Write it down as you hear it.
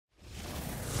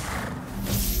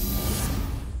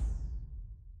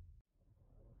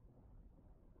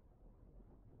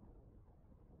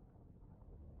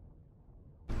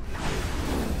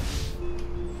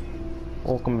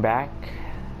Welcome back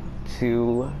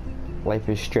to Life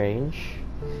is Strange.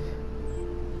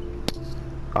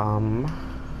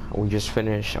 We just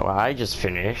finished, well, I just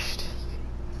finished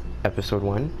episode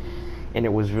 1, and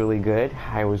it was really good.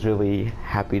 I was really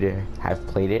happy to have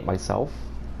played it myself.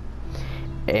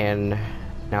 And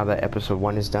now that episode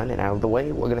 1 is done and out of the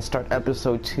way, we're gonna start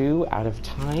episode 2 out of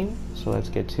time. So let's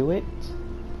get to it.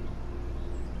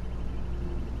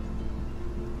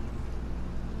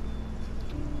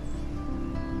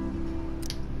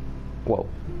 Whoa,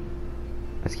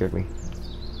 that scared me.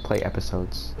 Play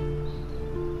episodes.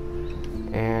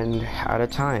 And out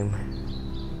of time.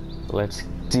 Let's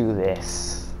do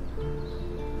this.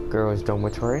 Girls'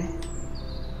 dormitory.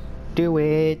 Do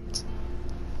it.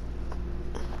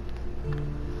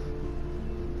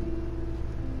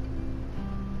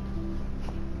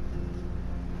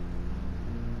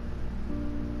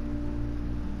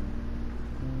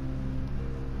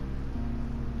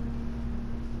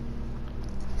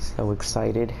 So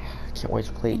excited. Can't wait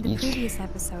to play In the each. previous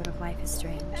episode of Life is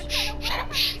Strange. Shh, shut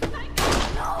up, shh.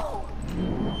 No!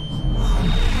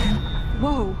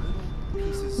 Whoa.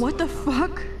 What the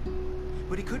fuck?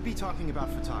 But he could be talking about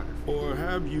photography. Or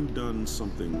have you done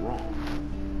something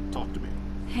wrong? Talk to me.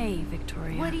 Hey,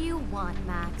 Victoria. What do you want,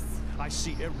 Max? I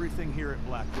see everything here at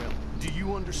Blackwell. Do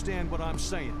you understand what I'm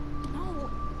saying?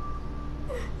 No.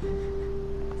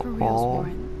 For reals, Aw.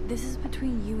 Warren. This is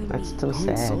between you and That's me. so Don't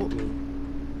insult sad. me.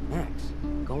 Max,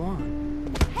 go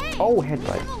on. Hey! Oh, Leave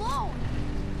headbutt. him alone.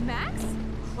 Max?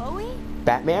 Chloe?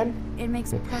 Batman? It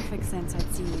makes perfect sense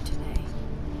I'd see you today.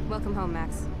 Welcome home,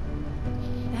 Max.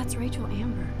 That's Rachel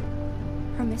Amber.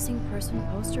 Her missing person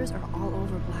posters are all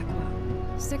over Blackwell.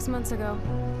 6 months ago,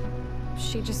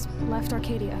 she just left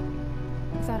Arcadia.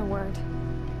 Without a word.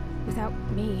 Without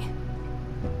me.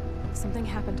 Something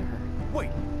happened to her.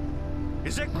 Wait,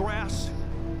 is that grass?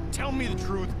 Tell me the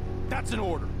truth. That's an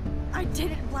order. I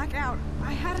didn't black out.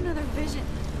 I had another vision.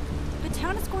 The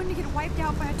town is going to get wiped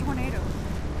out by a tornado.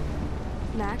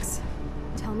 Max,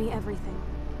 tell me everything.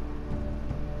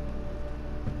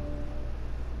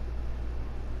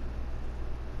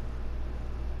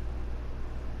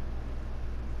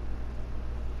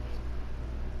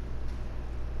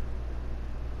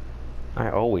 I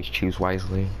always choose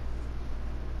wisely.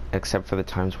 Except for the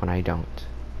times when I don't.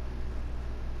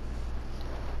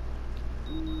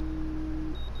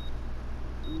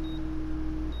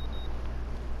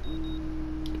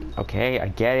 Okay, I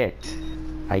get it.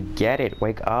 I get it.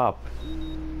 Wake up.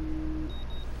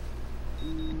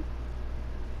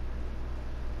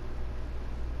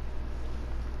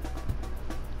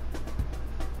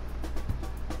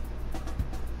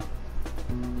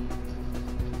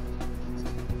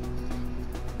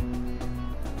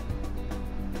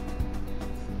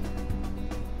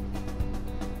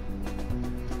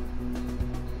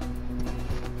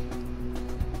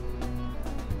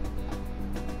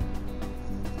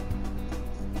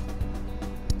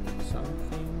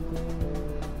 Something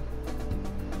good.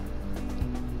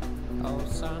 Oh,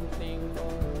 something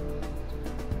good.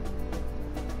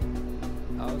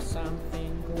 Oh,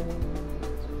 something good.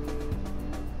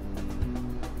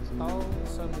 Oh,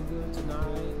 something good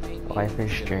tonight. Make me Life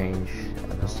is feel Strange.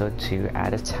 Episode 2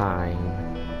 at a time.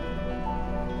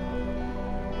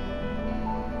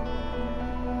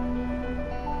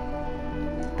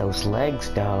 Those legs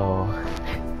though.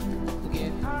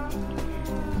 Get high.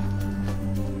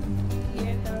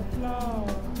 Get the flow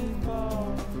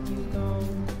before you go.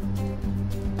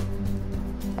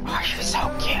 Oh, she's so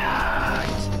cute.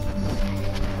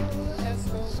 Let's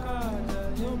go harder,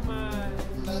 your mind.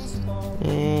 Let's go. I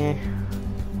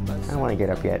don't want to get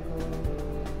up yet.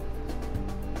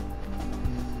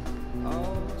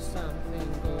 Oh, something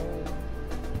good.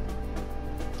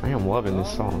 I am loving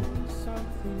this song.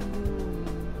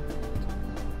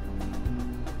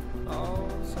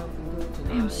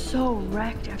 I am so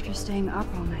wrecked after staying up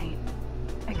all night.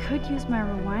 I could use my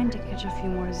rewind to catch a few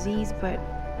more Z's, but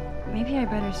maybe I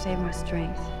better save my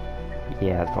strength.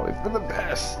 Yeah, it's probably for the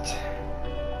best.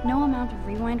 No amount of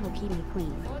rewind will keep me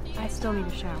clean. I still need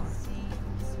a shower.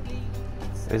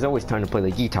 There's always time to play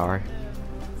the guitar.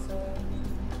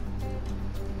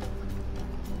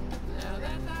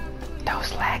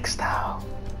 Those legs though.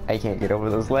 I can't get over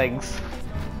those legs.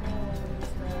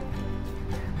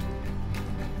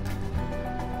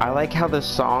 I like how the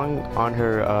song on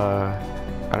her,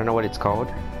 I don't know what it's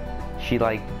called. She's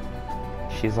like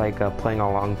playing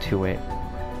along to it.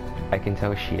 I can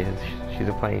tell she is. She's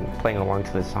playing along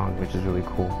to the song, which is really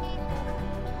cool.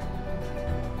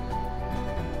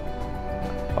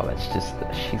 Oh, that's just,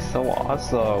 she's so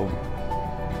awesome.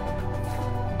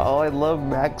 Oh, I love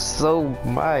Max so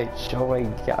much. Oh my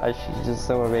gosh, she's just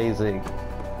so amazing.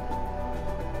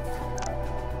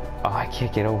 Oh, I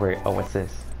can't get over it. Oh, what's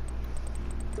this?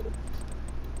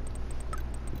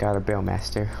 Got a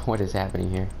Bailmaster. What is happening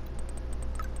here?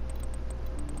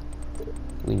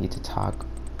 We need to talk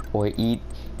or eat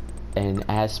an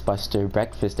ass buster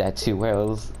breakfast at 2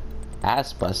 Wells.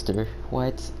 Ass buster?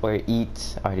 What? Or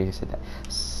eat? I already said that.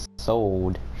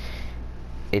 Sold.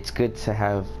 It's good to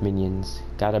have minions.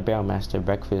 Got a Bailmaster.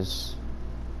 Breakfast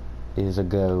is a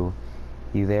go.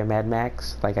 You there, Mad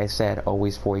Max? Like I said,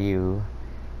 always for you.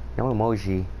 No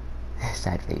emoji.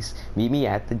 Sad face. Meet me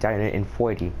at the diner in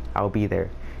 40. I'll be there.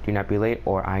 Do not be late,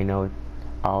 or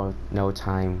I'll know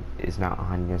time is not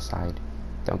on your side.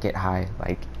 Don't get high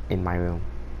like in my room.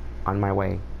 On my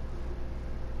way.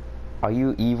 Are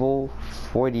you evil?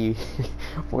 40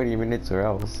 minutes or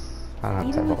else. I don't have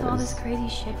Even time with for all this crazy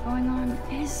shit going on,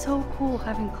 it is so cool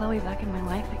having Chloe back in my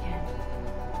life again.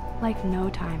 Like no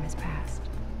time has passed.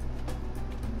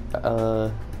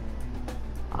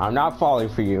 I'm not falling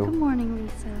for you. Good morning,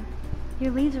 Lisa. Your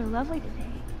leaves are lovely today.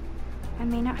 I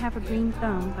may not have a green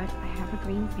thumb, but I have a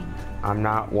green finger. I'm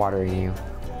not watering you.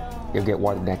 You'll get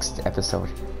watered next episode.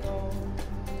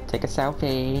 Take a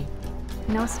selfie.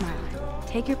 No smiling.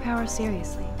 Take your power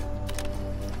seriously.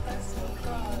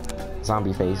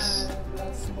 Zombie face.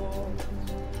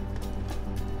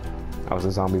 I was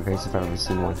a zombie face if I've ever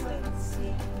seen one.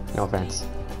 No offense.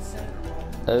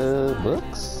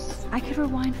 Books? I could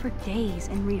rewind for days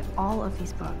and read all of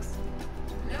these books.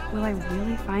 Will I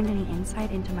really find any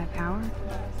insight into my power?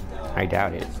 I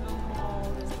doubt it.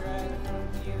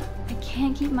 I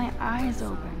can't keep my eyes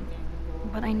open,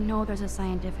 but I know there's a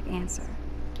scientific answer.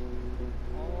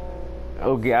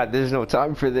 Oh god, there's no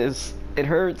time for this. It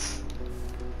hurts.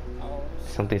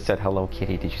 Something said Hello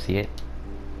Kitty, did you see it?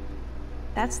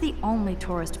 That's the only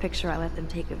tourist picture I let them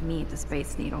take of me at the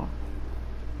Space Needle.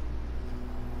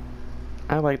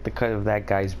 I like the cut of that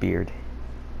guy's beard.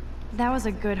 That was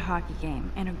a good hockey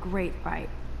game and a great fight.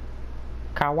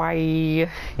 Kawaii.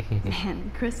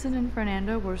 Man, Kristen and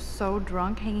Fernando were so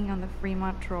drunk hanging on the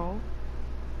Fremont Troll.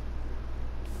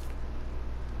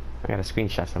 I gotta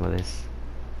screenshot some of this.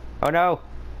 Oh no!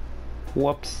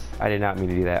 Whoops. I did not mean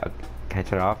to do that. Can I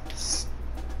turn it off?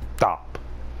 Stop.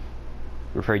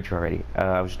 Referred you already.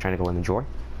 I was just trying to go in the drawer.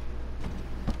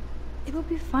 It would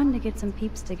be fun to get some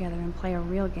peeps together and play a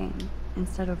real game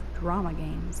instead of drama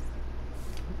games.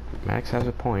 Max has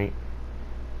a point.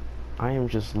 I am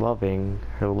just loving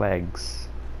her legs.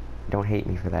 Don't hate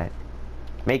me for that.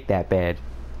 Make that bed.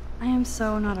 I am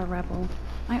so not a rebel.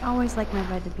 I always like my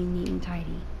bed to be neat and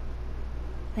tidy.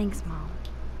 Thanks, Mom.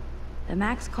 The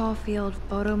Max Caulfield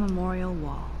Photo Memorial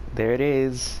Wall. There it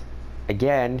is.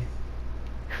 Again.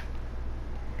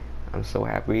 I'm so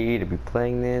happy to be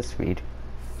playing this. Read.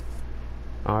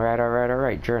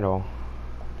 Alright. Journal.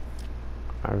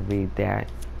 I'll read that.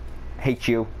 Hate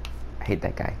you. I hate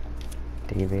that guy.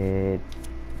 David,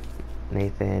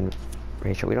 Nathan,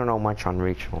 Rachel. We don't know much on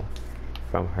Rachel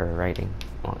from her writing.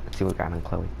 Well, let's see what we got on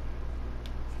Chloe.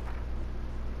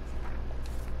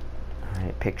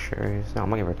 Alright, pictures. No, I'm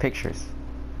looking for pictures.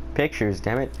 Pictures,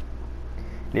 damn it.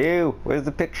 No, where's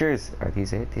the pictures? Are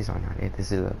these it? These are not it.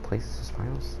 This is a places,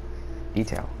 files.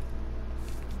 Detail.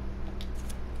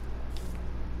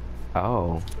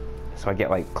 Oh. So I get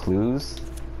like clues?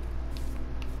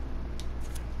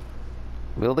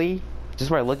 Really? Just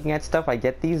by looking at stuff I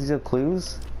get these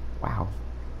clues? Wow.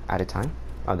 Out of time?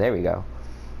 Oh, there we go.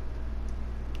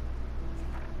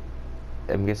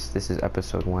 I guess this is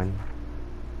episode 1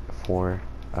 for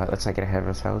let's not get ahead of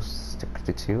ourselves. Stick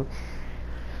to 2.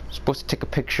 I'm supposed to take a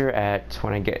picture at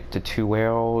when I get to 2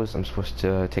 whales. I'm supposed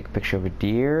to take a picture of a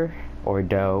deer or a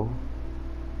doe.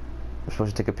 I'm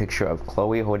supposed to take a picture of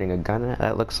Chloe holding a gun,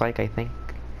 that looks like, I think.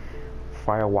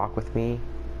 Fire walk with me.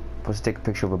 I'm supposed to take a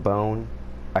picture of a bone,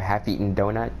 a half-eaten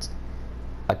donut,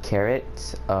 a carrot,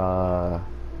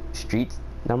 street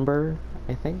number,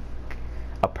 I think.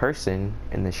 A person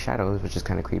in the shadows, which is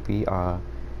kind of creepy.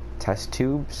 Test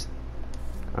tubes.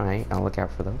 Alright, I'll look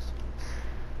out for those.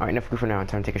 Alright, enough for now.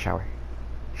 Time to take a shower.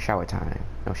 Shower time.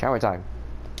 No, shower time.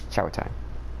 Shower time.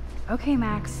 Okay,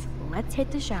 Max, let's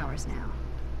hit the showers now.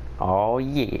 Oh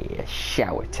yeah,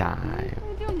 shower time.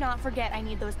 Do not forget I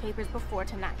need those papers before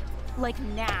tonight. Like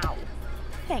now.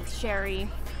 Thanks, Sherry.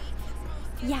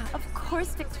 Yeah, of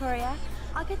course, Victoria.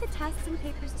 I'll get the tests and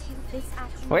papers to you this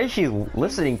afternoon. What is she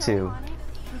listening to?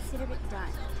 Consider it done.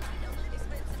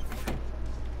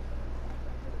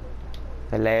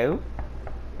 Hello?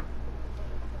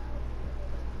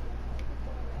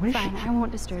 What is Fine, she? I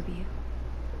won't disturb you.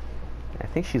 I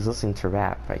think she's listening to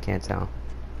rap. I can't tell.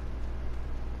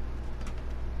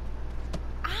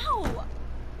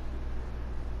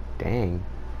 Dang.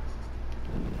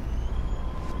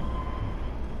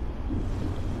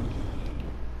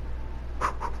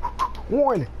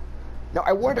 Warren! No,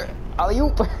 I warned her!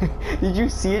 Alley-oop! Did you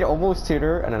see it? Almost hit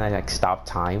her, and then I like stopped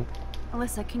time.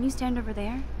 Alyssa, can you stand over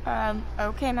there?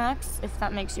 Okay, Max, if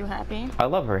that makes you happy. I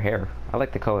love her hair. I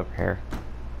like the color of her hair.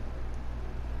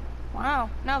 Wow,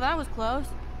 now that was close.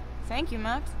 Thank you,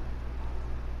 Max.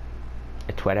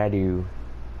 It's what I do.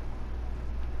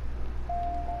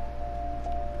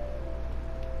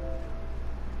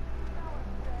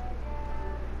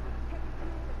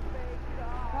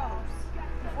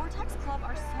 The Vortex Club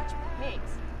are such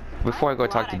pigs. Before I go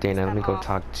talk to Dana, let me go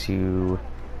talk to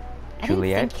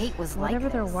Juliet. Kate was Whatever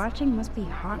like they're this. watching must be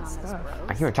hot stuff.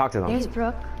 I hear her talk to them. There's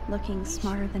Brooke, looking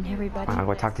smarter than everybody. I'll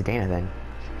go talk to Dana then.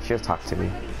 She'll talk to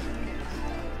me.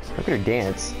 Look at her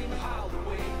dance.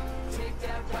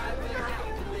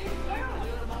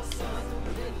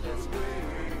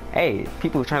 Hey,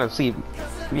 people trying to sleep.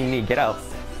 You need to get up.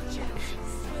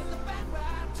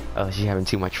 Oh, she's having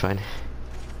too much fun.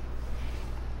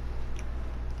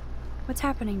 What's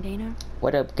happening, Dana?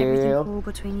 What up, Everything girl? cool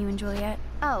between you and Juliet?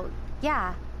 Oh,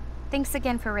 yeah. Thanks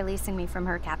again for releasing me from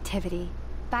her captivity.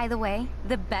 By the way,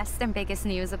 the best and biggest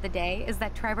news of the day is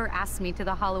that Trevor asked me to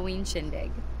the Halloween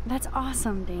shindig. That's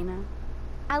awesome, Dana.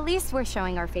 At least we're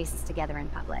showing our faces together in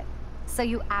public. So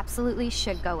you absolutely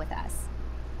should go with us.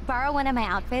 Borrow one of my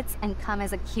outfits and come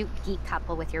as a cute geek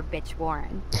couple with your bitch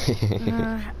Warren.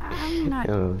 I'm not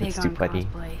Oh, big that's on too funny.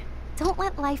 cosplay. Don't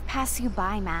let life pass you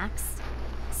by, Max.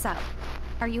 So,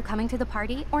 are you coming to the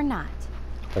party or not?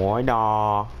 Or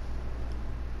nah.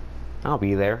 I'll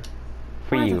be there.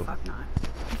 For Why you. the fuck not?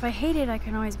 If I hate it, I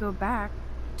can always go back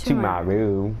To my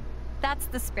room. That's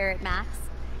the spirit, Max.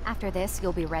 After this,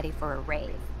 you'll be ready for a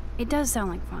rave. It does sound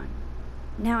like fun.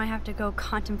 Now I have to go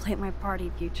contemplate my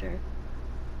party future.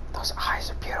 Those eyes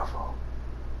are beautiful.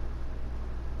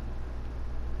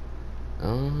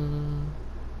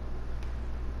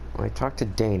 I talked to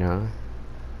Dana,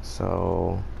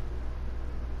 so...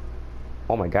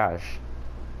 Oh my gosh.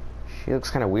 She looks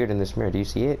kind of weird in this mirror. Do you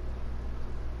see it?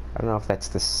 I don't know if that's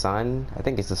the sun. I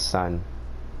think it's the sun.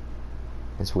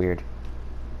 It's weird.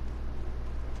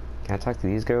 Can I talk to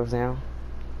these girls now?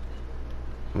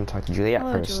 I'm gonna talk to Juliet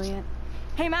Hello, first. Juliet.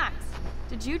 Hey, Max,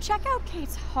 did you check out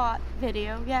Kate's hot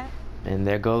video yet? And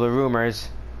there go the rumors.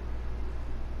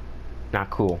 Not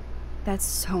cool. That's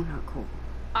so not cool.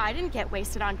 I didn't get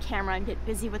wasted on camera and get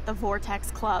busy with the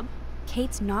Vortex Club.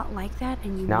 Kate's not like that,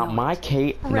 and you know Not my it.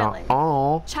 Kate. Really? Not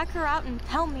all. Check her out and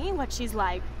tell me what she's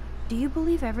like. Do you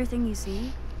believe everything you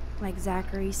see? Like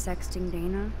Zachary sexting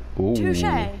Dana? Ooh.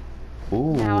 Touché.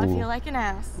 Ooh. Now I feel like an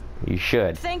ass. You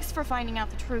should. Thanks for finding out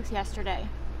the truth yesterday.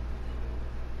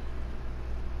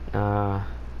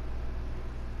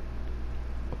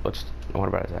 What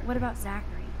about Zach? What about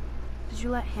Zachary? Did you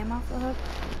let him off the hook?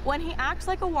 When he acts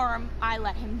like a worm, I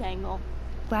let him dangle.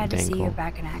 Glad to see Dangle. you're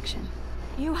back in action.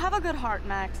 You have a good heart,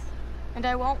 Max. And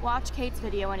I won't watch Kate's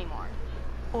video anymore.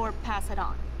 Or pass it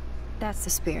on. That's the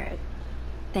spirit.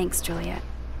 Thanks, Juliet.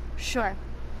 Sure.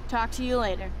 Talk to you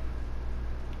later.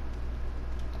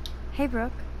 Hey,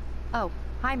 Brooke. Oh,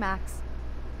 hi, Max.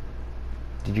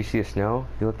 Did you see the snow?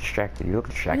 You look distracted. You look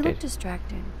You distracted. look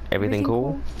distracted. Everything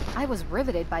cool? I was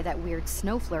riveted by that weird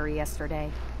snow flurry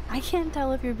yesterday. I can't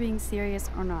tell if you're being serious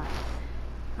or not.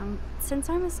 Since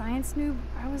I'm a science noob,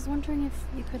 I was wondering if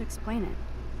you could explain it.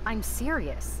 I'm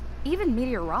serious. Even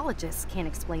meteorologists can't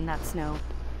explain that snow.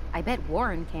 I bet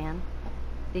Warren can.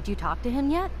 Did you talk to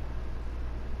him yet?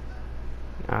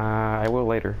 I will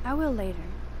later. I will later.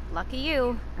 Lucky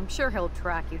you. I'm sure he'll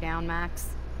track you down, Max.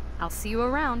 I'll see you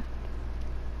around.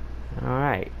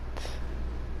 Alright.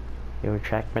 He'll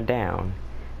track me down.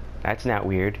 That's not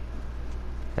weird.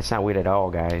 That's not weird at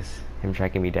all, guys. Him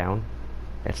tracking me down.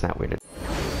 That's not weird at